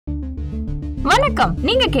வணக்கம்,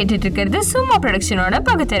 நீங்க கேட்டுட்டு இருக்கிறது சும்மா ப்ரொடக்ஷனோட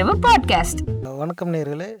பகுத்தறிவு பாட்காஸ்ட். வணக்கம்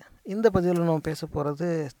நேயர்களே, இந்த பதிவில் நம்ம பேச போகிறது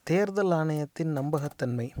தேர்தல் ஆணையத்தின்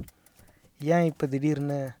நம்பகத்தன்மை. ஏன் இப்போ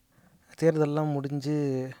திடீர்னு தேர்தலெலாம் முடிஞ்சு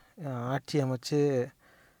ஆட்சி அமைச்சு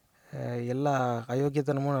எல்லா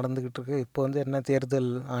அயோக்கியத்தனமும் நடந்துக்கிட்டு இருக்கு, இப்போ என்ன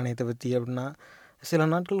தேர்தல் ஆணையத்தை பற்றி அப்படின்னா, சில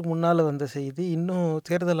நாட்களுக்கு முன்னால் வந்த செய்தி இன்னும்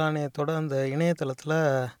தேர்தல் ஆணையத்தோட அந்த இணையதளத்தில்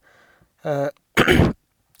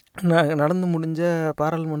நடந்து முடிஞ்ச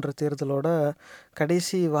பாராளுமன்ற தேர்தலோட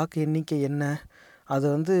கடைசி வாக்கு எண்ணிக்கை என்ன, அதை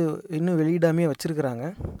இன்னும் வெளியிடாமே வச்சுருக்கிறாங்க.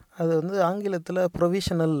 அது ஆங்கிலத்தில்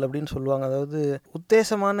ப்ரொவிஷனல் அப்படின்னு சொல்லுவாங்க. அதாவது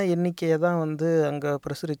உத்தேசமான எண்ணிக்கையை தான் அங்கே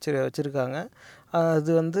பிரசுரித்து வச்சுருக்காங்க.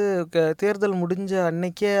 அது தேர்தல் முடிஞ்ச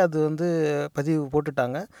அன்னைக்கே அது பதிவு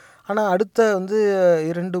போட்டுட்டாங்க. ஆனால் அடுத்த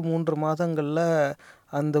 2-3 மாதங்களில்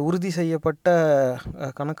அந்த உறுதி செய்யப்பட்ட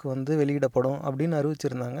கணக்கு வெளியிடப்படும் அப்படின்னு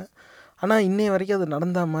அறிவிச்சிருந்தாங்க. ஆனால் இன்னைய வரைக்கும் அது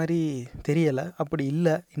நடந்த மாதிரி தெரியலை. அப்படி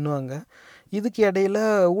இல்லை இன்னும் அங்கே. இதுக்கு இடையில்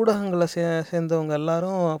ஊடகங்களை சேர்ந்தவங்க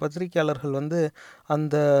எல்லாரும், பத்திரிக்கையாளர்கள்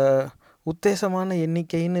அந்த உத்தேசமான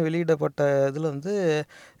எண்ணிக்கைன்னு வெளியிடப்பட்ட இதில்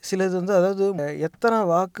சிலது அதாவது எத்தனை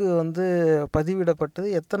வாக்கு பதிவிடப்பட்டது,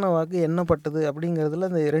 எத்தனை வாக்கு எண்ணப்பட்டது அப்படிங்கிறதுல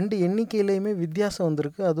அந்த 2 எண்ணிக்கையிலையுமே வித்தியாசம்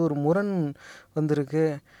வந்திருக்கு. அது ஒரு முரண் வந்திருக்கு.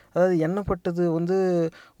 அதாவது எண்ணப்பட்டது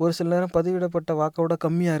ஒரு சில நேரம் பதிவிடப்பட்ட வாக்கோட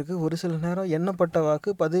கம்மியாக இருக்குது, ஒரு சில நேரம் எண்ணப்பட்ட வாக்கு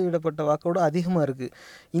பதிவிடப்பட்ட வாக்கோட அதிகமாக இருக்குது.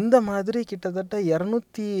 இந்த மாதிரி கிட்டத்தட்ட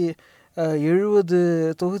 270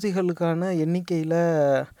 தொகுதிகளுக்கான எண்ணிக்கையில்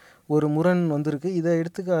ஒரு முரண் வந்திருக்கு. இதை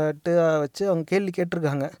எடுத்துக்காட்டாக வச்சு அவங்க கேள்வி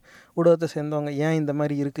கேட்டிருக்காங்க ஊடகத்தை சேர்ந்தவங்க, ஏன் இந்த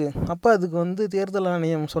மாதிரி இருக்குது. அப்போ அதுக்கு தேர்தல்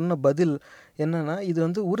ஆணையம் சொன்ன பதில் என்னென்னா,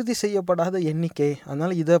 இது உறுதி செய்யப்படாத எண்ணிக்கை,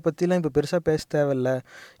 அதனால் இதை பற்றிலாம் இப்போ பெருசாக பேச தேவையில்லை,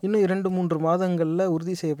 இன்னும் 2-3 மாதங்களில்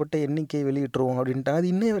உறுதி செய்யப்பட்ட எண்ணிக்கை வெளியிட்டுருவோம் அப்படின்ட்டாங்க.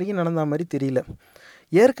 அது இன்னைய வரைக்கும் நடந்த மாதிரி தெரியல.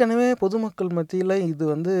 ஏற்கனவே பொதுமக்கள் மத்தியில் இது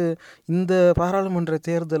இந்த பாராளுமன்ற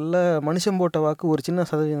தேர்தலில் மனுஷன் போட்ட வாக்கு ஒரு சின்ன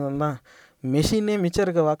சதவீதம் தான், மெஷினே மிச்சம்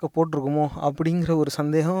இருக்க வாக்கை போட்டிருக்குமோ அப்படிங்கிற ஒரு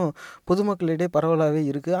சந்தேகம் பொதுமக்களிடையே பரவலாகவே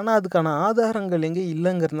இருக்குது. ஆனால் அதுக்கான ஆதாரங்கள் எங்கே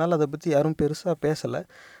இல்லைங்கிறதுனால அதை பற்றி யாரும் பெருசாக பேசலை.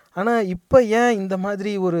 ஆனால் இப்போ ஏன் இந்த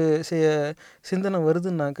மாதிரி ஒரு சிந்தனை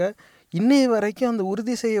வருதுன்னாக்கா, இன்னைய வரைக்கும் அந்த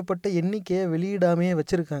உறுதி செய்யப்பட்ட எண்ணிக்கையை வெளியிடாமையே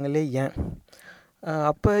வச்சுருக்காங்களே ஏன்?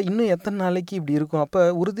 அப்போ இன்னும் எத்தனை நாளைக்கு இப்படி இருக்கும்? அப்போ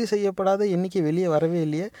உறுதி செய்யப்படாத எண்ணிக்கை வெளியே வரவே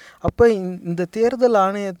இல்லையே. அப்போ இந்த தேர்தல்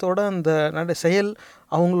ஆணையத்தோட அந்த செயல்,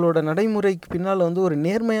 அவங்களோட நடைமுறைக்கு பின்னால் ஒரு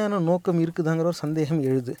நேர்மையான நோக்கம் இருக்குதாங்கிற ஒரு சந்தேகம்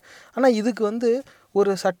எழுது. ஆனால் இதுக்கு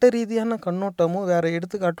ஒரு சட்ட ரீதியான கண்ணோட்டமும் வேறு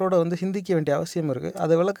எடுத்துக்காட்டோடு சிந்திக்க வேண்டிய அவசியம் இருக்குது.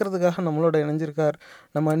 அதை விளக்குறதுக்காக நம்மளோட இணைஞ்சிருக்கார்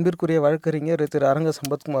நம்ம அன்பிற்குரிய வழக்கறிஞர் திரு அரங்க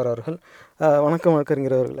சம்பத்குமார் அவர்கள். வணக்கம்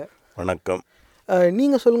வழக்கறிஞர் அவர்களே. வணக்கம்.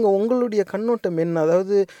 நீங்கள் சொல்லுங்கள், உங்களுடைய கண்ணோட்டம் என்ன?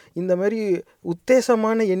 அதாவது இந்த மாதிரி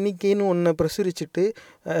உத்தேசமான எண்ணிக்கைன்னு ஒன்றை பிரசுரிச்சுட்டு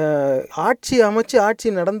ஆட்சி அமைச்சு ஆட்சி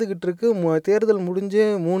நடந்துக்கிட்டு இருக்கு, தேர்தல் முடிஞ்சு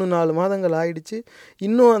 3-4 மாதங்கள் ஆயிடுச்சு,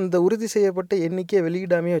 இன்னும் அந்த உறுதி செய்யப்பட்ட எண்ணிக்கையை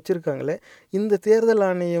வெளியிடாமே வச்சுருக்காங்களே, இந்த தேர்தல்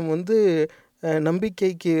ஆணையம்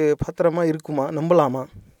நம்பிக்கைக்கு பாத்திரமா இருக்குமா? நம்பலாமா?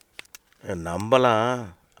 நம்பலாம்,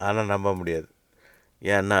 ஆனால் நம்ப முடியாது.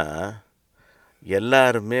 ஏன்னா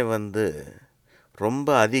எல்லாருமே ரொம்ப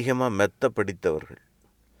அதிகமாக மெத்த படித்தவர்கள்.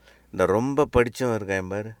 இந்த ரொம்ப படித்தவன்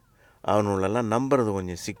இருக்கான் பாரு, அவனுள்ளெல்லாம் நம்புறது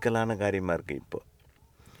கொஞ்சம் சிக்கலான காரியமாக இருக்குது. இப்போ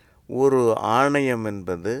ஒரு ஆணையம்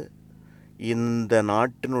என்பது இந்த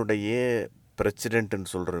நாட்டினுடைய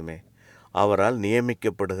பிரசிடெண்ட்டுன்னு சொல்கிறோமே, அவரால்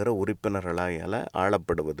நியமிக்கப்படுகிற உறுப்பினர்களால்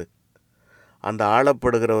ஆளப்படுவது. அந்த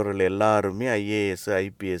ஆளப்படுகிறவர்கள் எல்லாருமே ஐஏஎஸ்,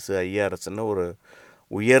 ஐபிஎஸ், ஐஆர்எஸ்ன்னு ஒரு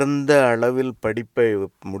உயர்ந்த அளவில் படிப்பை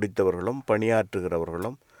முடித்தவர்களும்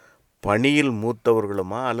பணியாற்றுகிறவர்களும் பணியில்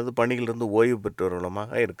மூத்தவர்களுமா அல்லது பணியிலிருந்து ஓய்வு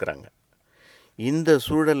பெற்றவர்களுமாக இருக்கிறாங்க. இந்த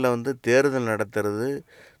சூழலில் தேர்தல் நடத்துறது,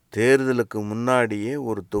 தேர்தலுக்கு முன்னாடியே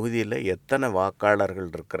ஒரு தொகுதியில் எத்தனை வாக்காளர்கள்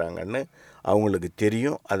இருக்கிறாங்கன்னு அவங்களுக்கு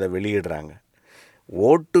தெரியும், அதை வெளியிடுறாங்க.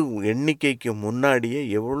 ஓட்டு எண்ணிக்கைக்கு முன்னாடியே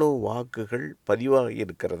எவ்வளோ வாக்குகள் பதிவாகி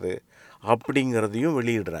இருக்கிறது அப்படிங்கிறதையும்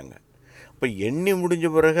வெளியிடுறாங்க. இப்போ எண்ணி முடிஞ்ச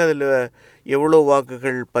பிறகு அதில் எவ்வளோ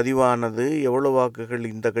வாக்குகள் பதிவானது, எவ்வளோ வாக்குகள்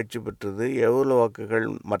இந்த கட்சி பெற்றது, எவ்வளோ வாக்குகள்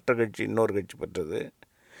மற்ற கட்சி இன்னொரு கட்சி பெற்றது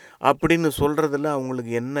அப்படின்னு சொல்கிறதுல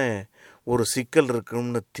அவங்களுக்கு என்ன ஒரு சிக்கல்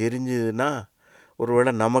இருக்குன்னு தெரிஞ்சதுன்னா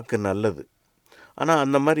ஒருவேளை நமக்கு நல்லது. ஆனால்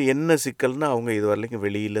அந்த மாதிரி என்ன சிக்கல்னால் அவங்க இது வரைக்கும்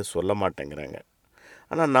வெளியில் சொல்ல மாட்டேங்கிறாங்க.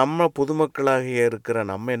 ஆனால் நம்ம பொதுமக்களாக இருக்கிற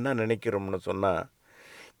நம்ம என்ன நினைக்கிறோம்னு சொன்னால்,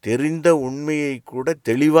 தெரிந்த உண்மையை கூட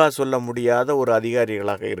தெளிவாக சொல்ல முடியாத ஒரு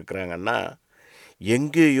அதிகாரிகளாக இருக்கிறாங்கன்னா,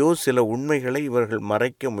 எங்கேயோ சில உண்மைகளை இவர்கள்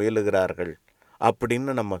மறைக்க முயலுகிறார்கள்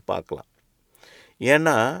அப்படின்னு நம்ம பார்க்கலாம்.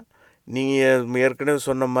 ஏன்னா நீங்கள் ஏற்கனவே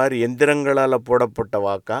சொன்ன மாதிரி எந்திரங்களால் போடப்பட்ட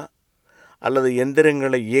வாக்கா, அல்லது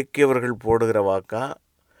எந்திரங்களை இயக்கியவர்கள் போடுகிற வாக்கா,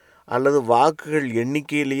 அல்லது வாக்குகள்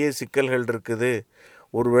எண்ணிக்கையிலேயே சிக்கல்கள் இருக்குது,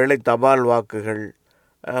 ஒருவேளை தபால் வாக்குகள்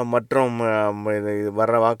மற்றும்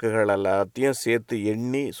வர்ற வாக்குகள் எல்லாத்தையும் சேர்த்து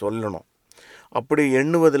எண்ணி சொல்லணும். அப்படி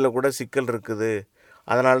எண்ணுவதில் கூட சிக்கல் இருக்குது,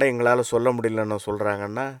 அதனால எங்களால் சொல்ல முடியலன்னு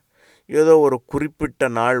சொல்கிறாங்கன்னா, ஏதோ ஒரு குறிப்பிட்ட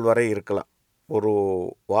நாள் வரை இருக்கலாம். ஒரு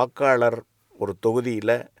வாக்காளர் ஒரு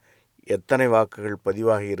தொகுதியில் எத்தனை வாக்குகள்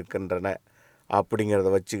பதிவாகி இருக்கின்றன அப்படிங்கிறத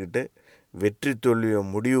வச்சுக்கிட்டு வெற்றி தோல்வியை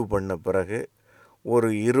முடிவு பண்ண பிறகு ஒரு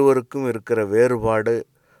இருவருக்கும் இருக்கிற வேறுபாடு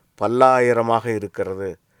பல்லாயிரமாக இருக்கிறது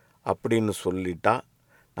அப்படின்னு சொல்லிட்டா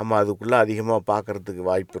நம்ம அதுக்குள்ளே அதிகமாக பார்க்குறதுக்கு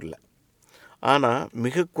வாய்ப்பு இல்லை. ஆனால்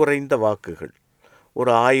மிக குறைந்த வாக்குகள்,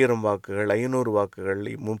 ஒரு 1000 வாக்குகள், 500 வாக்குகள்,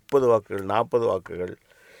 30 வாக்குகள், 40 வாக்குகள்,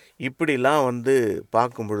 இப்படிலாம்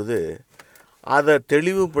பார்க்கும் பொழுது அதை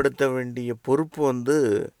தெளிவுபடுத்த வேண்டிய பொறுப்பு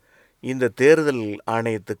இந்த தேர்தல்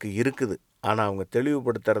ஆணையத்துக்கு இருக்குது. ஆனால் அவங்க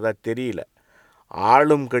தெளிவுபடுத்துகிறதா தெரியல.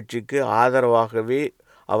 ஆளும் கட்சிக்கு ஆதரவாகவே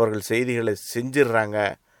அவர்கள் செய்திகளை செஞ்சிடுறாங்க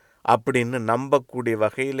அப்படின்னு நம்பக்கூடிய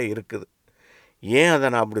வகையில் இருக்குது. ஏன் அதை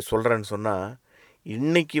நான் அப்படி சொல்கிறேன்னு சொன்னால்,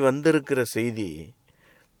 இன்றைக்கி வந்திருக்கிற செய்தி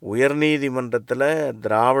உயர்நீதிமன்றத்தில்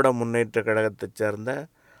திராவிட முன்னேற்ற கழகத்தை சேர்ந்த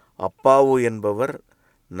அப்பாவு என்பவர்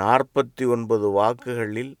 49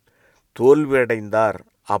 வாக்குகளில் தோல்வியடைந்தார்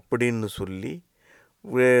அப்படின்னு சொல்லி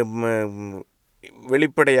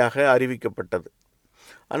வெளிப்படையாக அறிவிக்கப்பட்டது.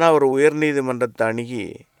 ஆனால் அவர் உயர்நீதிமன்றத்தை அணுகி,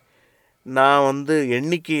 நான்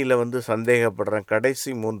எண்ணிக்கையில் சந்தேகப்படுறேன்,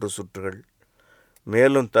 கடைசி 3 சுற்றுகள்,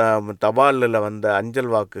 மேலும் தபாலில் வந்த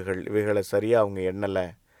அஞ்சல் வாக்குகள், இவைகளை சரியாக அவங்க எண்ணலை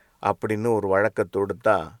அப்படின்னு ஒரு வழக்கை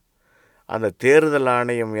தொடுத்தா, அந்த தேர்தல்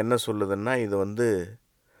ஆணையம் என்ன சொல்லுதுன்னா, இது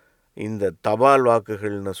இந்த தபால்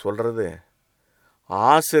வாக்குகள்னு சொல்கிறது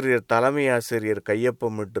தலைமை ஆசிரியர்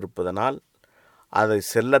கையொப்பமிட்டிருப்பதனால் அதை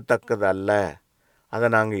செல்லத்தக்கது அல்ல, அதை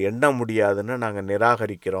நாங்கள் எண்ண முடியாதுன்னு நாங்கள்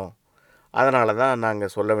நிராகரிக்கிறோம், அதனால தான்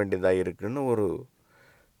நாங்கள் சொல்ல வேண்டியதாக இருக்குன்னு ஒரு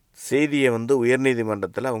செய்தியை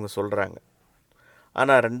உயர்நீதிமன்றத்தில் அவங்க சொல்கிறாங்க.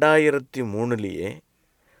 ஆனால் 2003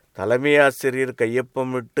 தலைமை ஆசிரியர்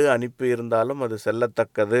கையொப்பமிட்டு அனுப்பியிருந்தாலும் அது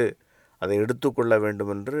செல்லத்தக்கது, அதை எடுத்துக்கொள்ள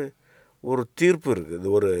வேண்டும் என்று ஒரு தீர்ப்பு இருக்குது,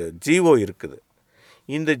 ஒரு ஜீவோ இருக்குது.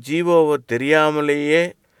 இந்த ஜீவோவை தெரியாமலேயே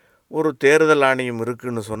ஒரு தேர்தல் ஆணையம்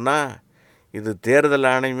இருக்குதுன்னு சொன்னால், இது தேர்தல்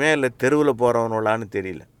ஆணையமே இல்லை தெருவில் போகிறவனோலான்னு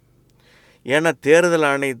தெரியல. ஏன்னா தேர்தல்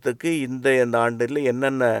ஆணையத்துக்கு இந்த ஆண்டில்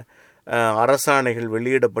என்னென்ன அரசாணைகள்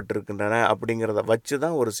வெளியிடப்பட்டிருக்கின்றன அப்படிங்கிறத வச்சு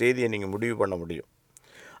தான் ஒரு செய்தியை நீங்கள் முடிவு பண்ண முடியும்.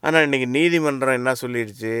 ஆனால் இன்றைக்கி நீதிமன்றம் என்ன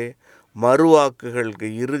சொல்லிடுச்சு, மறுவாக்குகளுக்கு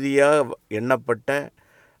இறுதியாக எண்ணப்பட்ட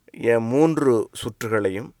 3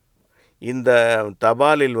 சுற்றுகளையும் இந்த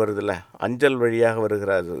தபாலில் வருதில்ல, அஞ்சல் வழியாக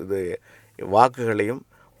வருகிற இது வாக்குகளையும்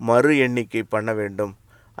மறு எண்ணிக்கை பண்ண வேண்டும்,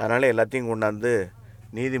 அதனால் எல்லாத்தையும் கொண்டாந்து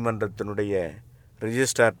நீதிமன்றத்தினுடைய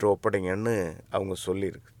ரிஜிஸ்ட்ரார்ட்ட ஒப்படைங்கன்னு அவங்க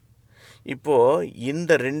சொல்லியிருக்கு. இப்போது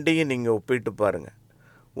இந்த 2ஐயும் நீங்கள் ஒப்பிட்டு பாருங்கள்.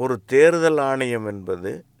 ஒரு தேர்தல் ஆணையம்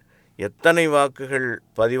என்பது எத்தனை வாக்குகள்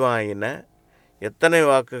பதிவாயின, எத்தனை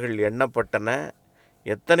வாக்குகள் எண்ணப்பட்டன,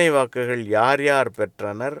 எத்தனை வாக்குகள் யார் யார்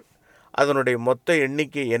பெற்றனர், அதனுடைய மொத்த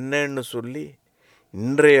எண்ணிக்கை என்னன்னு சொல்லி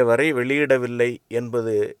இன்றைய வரை வெளியிடவில்லை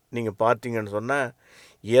என்பது நீங்கள் பார்த்தீங்கன்னு சொன்னால்,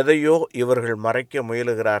 எதையோ இவர்கள் மறைக்க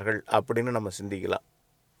முயலுகிறார்கள் அப்படின்னு நம்ம சிந்திக்கலாம்.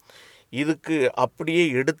 இதுக்கு அப்படியே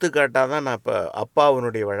எடுத்துக்காட்டாக தான் நான் இப்போ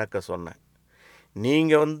அப்பாவினுடைய வழக்கை சொன்னேன்.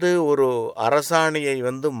 நீங்கள் ஒரு அரசாணையை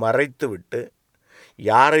மறைத்து விட்டு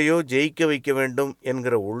யாரையோ ஜெயிக்க வைக்க வேண்டும்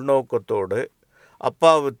என்கிற உள்நோக்கத்தோடு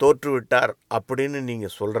அப்பாவு தோற்றுவிட்டார் அப்படின்னு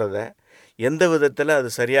நீங்கள் சொல்கிறத எந்த விதத்தில் அது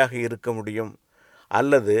சரியாக இருக்க முடியும்?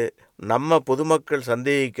 அல்லது நம்ம பொதுமக்கள்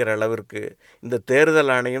சந்தேகிக்கிற அளவிற்கு இந்த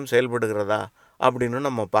தேர்தல் ஆணையம் செயல்படுகிறதா அப்படின்னு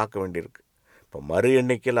நம்ம பார்க்க வேண்டியிருக்கு. இப்போ மறு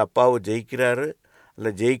எண்ணிக்கையில் அப்பாவு ஜெயிக்கிறாரு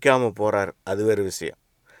இல்லை ஜெயிக்காமல் போகிறார், அது வேறு விஷயம்.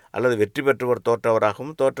 அல்லது வெற்றி பெற்றவர்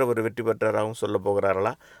தோற்றவராகவும் தோற்றவர் வெற்றி பெற்றவராகவும் சொல்ல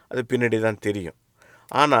போகிறார்களா, அது பின்னாடி தான் தெரியும்.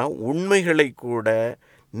 ஆனால் உண்மைகளை கூட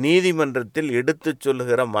நீதிமன்றத்தில் எடுத்து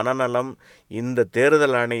சொல்லுகிற மனநலம் இந்த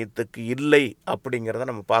தேர்தல் ஆணையத்துக்கு இல்லை அப்படிங்கிறத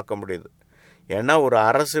நம்ம பார்க்க முடியுது. ஏன்னா ஒரு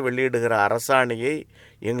அரசு வெளியிடுகிற அரசாணையை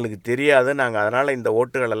எங்களுக்கு தெரியாது, நாங்கள் அதனால் இந்த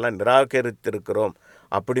ஓட்டுகளெல்லாம் நிராகரித்திருக்கிறோம்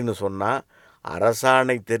அப்படின்னு சொன்னால்,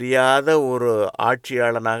 அரசாணை தெரியாத ஒரு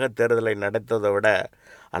ஆட்சியாளனாக தேர்தலை நடத்ததை விட,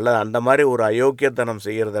 அல்லது அந்த மாதிரி ஒரு அயோக்கியத்தனம்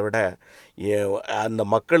செய்கிறத விட அந்த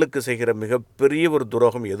மக்களுக்கு செய்கிற மிகப்பெரிய ஒரு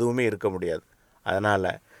துரோகம் எதுவுமே இருக்க முடியாது.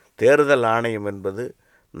 அதனால் தேர்தல் ஆணையம் என்பது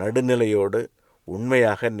நடுநிலையோடு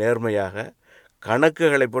உண்மையாக நேர்மையாக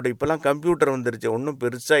கணக்குகளை போட்டு, இப்போல்லாம் கம்ப்யூட்டர் வந்துருச்சு, ஒன்றும்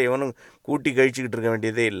பெருசாக எவனும் கூட்டி கழிச்சிக்கிட்டு இருக்க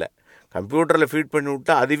வேண்டியதே இல்லை. கம்ப்யூட்டரில் ஃபீட் பண்ணி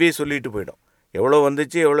விட்டால் அதுவே சொல்லிட்டு போயிடும், எவ்வளோ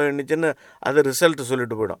வந்துச்சு எவ்வளோ எண்ணிச்சுன்னு அது ரிசல்ட்டு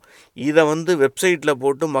சொல்லிட்டு போயிடும். இதை வெப்சைட்டில்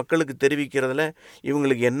போட்டு மக்களுக்கு தெரிவிக்கிறதுல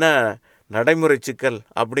இவங்களுக்கு என்ன நடைமுறை சிக்கல்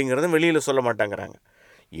அப்படிங்கிறத வெளியில் சொல்ல மாட்டாங்கிறாங்க.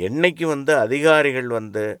 என்னைக்கு அதிகாரிகள்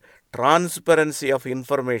டிரான்ஸ்பரன்சி ஆஃப்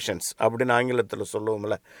இன்ஃபர்மேஷன்ஸ் அப்படின்னு ஆங்கிலத்தில்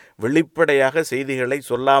சொல்லுவோம்ல, வெளிப்படையாக செய்திகளை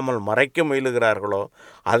சொல்லாமல் மறைக்க முயலுகிறார்களோ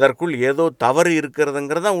அதற்குள் ஏதோ தவறு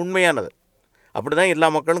இருக்கிறதுங்கிறது தான் உண்மையானது. அப்படி தான் எல்லா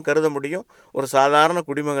மக்களும் கருத முடியும். ஒரு சாதாரண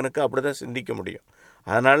குடிமகனுக்கு அப்படி தான் சிந்திக்க முடியும்.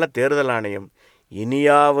 அதனால் தேர்தல் ஆணையம்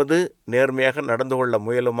இனியாவது நேர்மையாக நடந்து கொள்ள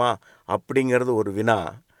முயலுமா அப்படிங்கிறது ஒரு வினா.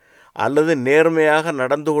 அல்லது நேர்மையாக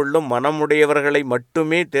நடந்து கொள்ளும் மனமுடையவர்களை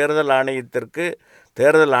மட்டுமே தேர்தல் ஆணையத்திற்கு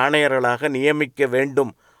தேர்தல் ஆணையர்களாக நியமிக்க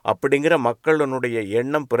வேண்டும் அப்படிங்கிற மக்களினுடைய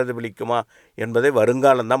எண்ணம் பிரதிபலிக்குமா என்பதை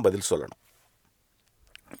வருங்காலம்தான் பதில் சொல்லணும்.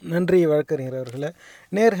 நன்றி வழக்கறிஞர் அவர்களே.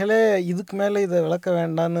 நேர்களே, இதுக்கு மேலே இதை விளக்க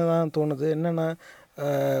வேண்டான்னு தான் தோணுது. என்னென்னா,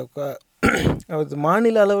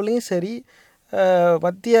 மாநில அளவுலேயும் சரி,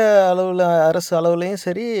 மத்திய அளவில் அரசு அளவுலேயும்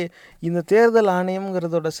சரி, இந்த தேர்தல்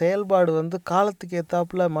ஆணையம்ங்கிறதோட செயல்பாடு வந்து காலத்துக்கு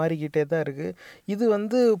ஏற்றாப்புல மாறிக்கிட்டே தான் இருக்குது.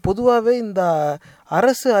 இது பொதுவாகவே இந்த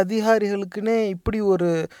அரசு அதிகாரிகளுக்குன்னே இப்படி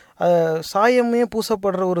ஒரு சாயமே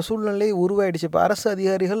பூசப்படுற ஒரு சூழ்நிலை உருவாயிடுச்சு. இப்போ அரசு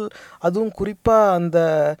அதிகாரிகள், அதுவும் குறிப்பாக அந்த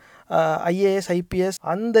ஐஏஎஸ், ஐபிஎஸ்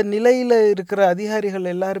அந்த நிலையில் இருக்கிற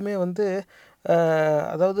அதிகாரிகள் எல்லாருமே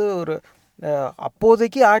அதாவது ஒரு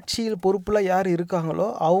அப்போதைக்கு ஆட்சியில் பொறுப்பில் யார் இருக்காங்களோ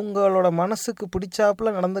அவங்களோட மனசுக்கு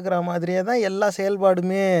பிடிச்சாப்புல நடந்துக்கிற மாதிரியே தான் எல்லா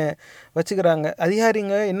செயல்பாடுமே வச்சுக்கிறாங்க.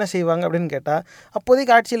 அதிகாரிங்க என்ன செய்வாங்க அப்படின்னு கேட்டால்,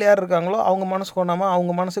 அப்போதைக்கு ஆட்சியில் யார் இருக்காங்களோ அவங்க மனசு கொண்டாமல்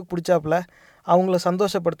அவங்க மனசுக்கு பிடிச்சாப்புல அவங்கள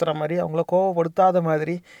சந்தோஷப்படுத்துகிற மாதிரி, அவங்கள கோவப்படுத்தாத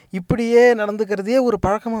மாதிரி இப்படியே நடந்துக்கிறதையே ஒரு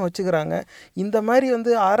பழக்கமாக வச்சுக்கிறாங்க. இந்த மாதிரி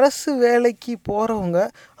அரசு வேலைக்கு போகிறவங்க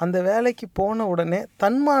அந்த வேலைக்கு போன உடனே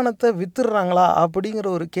தன்மானத்தை வித்துடுறாங்களா அப்படிங்கிற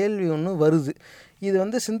ஒரு கேள்வி ஒன்று வருது.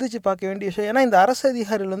 இது சிந்திச்சு பார்க்க வேண்டிய விஷயம். ஏன்னா இந்த அரசு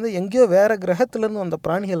அதிகாரிகள் எங்கேயோ வேறு கிரகத்துலேருந்து வந்த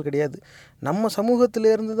பிராணிகள் கிடையாது. நம்ம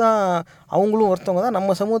சமூகத்திலேருந்து தான் அவங்களும் ஒருத்தவங்க தான்.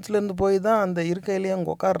 நம்ம சமூகத்திலேருந்து போய் தான் அந்த இருக்கையிலேயே அவங்க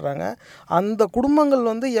உட்காடுறாங்க. அந்த குடும்பங்கள்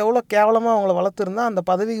எவ்வளோ கேவலமாக அவங்கள வளர்த்துருந்தா அந்த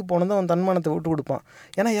பதவிக்கு போனதும் அவன் தன்மானத்தை விட்டு கொடுப்பான்.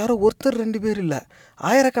 ஏன்னா யாரோ ஒருத்தர் 2 பேர் இல்லை,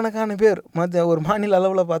 ஆயிரக்கணக்கான பேர். ஒரு மாநில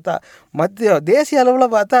அளவில் பார்த்தா, தேசிய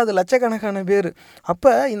அளவில் பார்த்தா அது லட்சக்கணக்கான பேர்.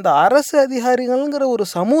 அப்போ இந்த அரசு அதிகாரிகள்ங்கிற ஒரு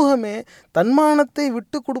சமூகமே தன்மானத்தை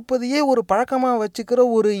விட்டு கொடுப்பதையே ஒரு பழக்கமாக வச்சுக்கிற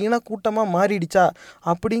ஒரு இனக்கூட்டமாக மாறிடுச்சா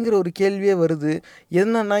அப்படிங்கிற ஒரு கேள்வியே வருது.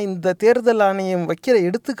 என்னன்னா, இந்த தேர்தல் ஆணையம் வைக்கிற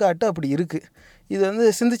எடுத்துக்காட்டு அப்படி இருக்குது.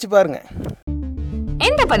 இது சிந்திச்சு பாருங்க.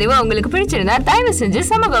 இந்த பதிவு உங்களுக்கு பிடிச்சிருந்தா தயவு செஞ்சு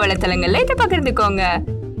சமூக வலைத்தளங்கள்ல இதை பகிர்ந்துக்கோங்க.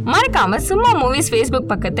 மறக்காம சும்மா மூவிஸ் Facebook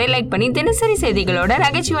பக்கத்தை லைக் பண்ணி தினசரி செய்திகளோட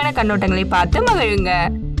நகைச்சுவையான கண்ணோட்டங்களை பார்த்து மகிழுங்க.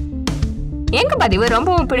 எங்க பதிவு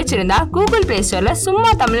ரொம்பவும் பிடிச்சிருந்தா கூகுள் பிளே ஸ்டோர்ல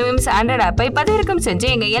சும்மா தமிழ் மீம்ஸ் ஆண்ட்ராய்டு ஆப்பை பதிவிறக்கம் செஞ்சு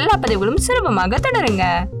எங்க எல்லா பதிவுகளும் சுலபமாக தொடருங்க.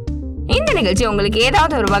 இந்த நிகழ்ச்சி உங்களுக்கு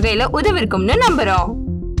ஏதாவது ஒரு வகையில உதவிருக்கும்னு நம்புறோம்.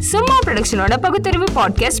 சும்மா ப்ரொடக்ஷனோட பகுத்தறிவு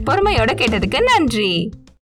பாட்காஸ்ட் பொறுமையோட கேட்டதுக்கு நன்றி.